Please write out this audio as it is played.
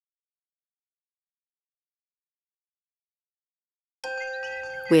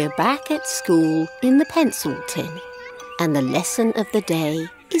We're back at school in the pencil tin, and the lesson of the day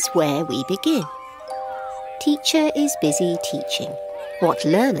is where we begin. Teacher is busy teaching what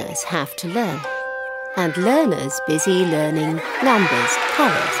learners have to learn, and learners busy learning numbers,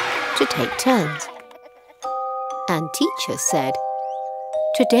 colours, to take turns. And teacher said,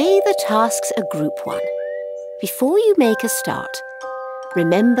 "Today the tasks are group 1. Before you make a start,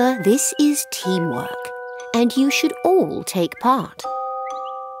 remember this is teamwork, and you should all take part."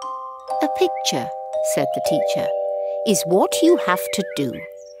 "A picture," said the teacher, "is what you have to do,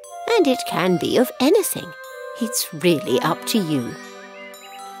 and it can be of anything. It's really up to you."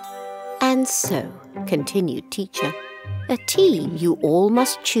 "And so," continued teacher, "a team you all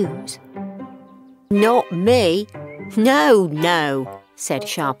must choose." "Not me. No, no," said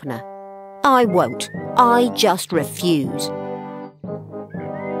Sharpener. "I won't. I just refuse."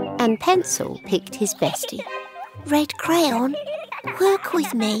 And Pencil picked his bestie. "Red Crayon, work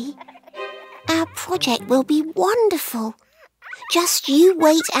with me. Our project will be wonderful. Just you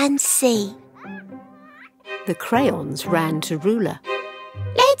wait and see." The crayons ran to Ruler.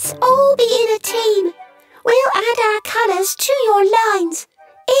 "Let's all be in a team. We'll add our colours to your lines.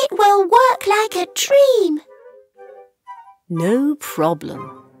 It will work like a dream." "No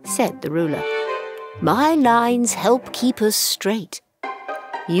problem," said the ruler. "My lines help keep us straight.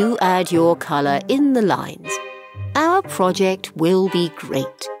 You add your colour in the lines. Our project will be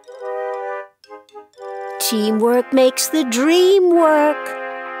great." "Teamwork makes the dream work,"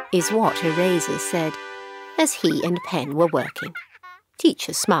 is what Eraser said, as he and Pen were working.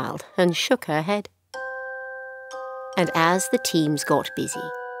 Teacher smiled and shook her head. And as the teams got busy,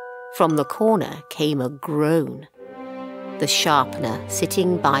 from the corner came a groan. The Sharpener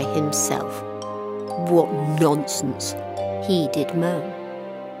sitting by himself. "What nonsense," he did moan.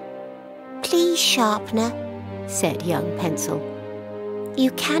 "Please, Sharpener," said young Pencil.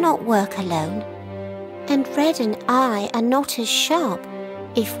 "You cannot work alone, and Red and I are not as sharp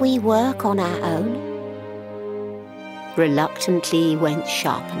if we work on our own." Reluctantly went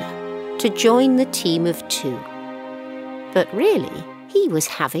Sharpener to join the team of 2. But really, he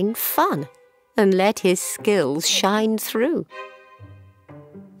was having fun and let his skills shine through.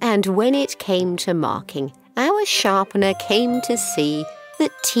 And when it came to marking, our Sharpener came to see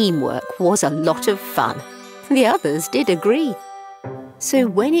that teamwork was a lot of fun. The others did agree. So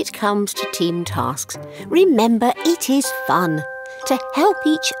when it comes to team tasks, remember it is fun to help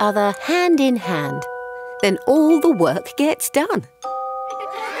each other hand in hand. Then all the work gets done.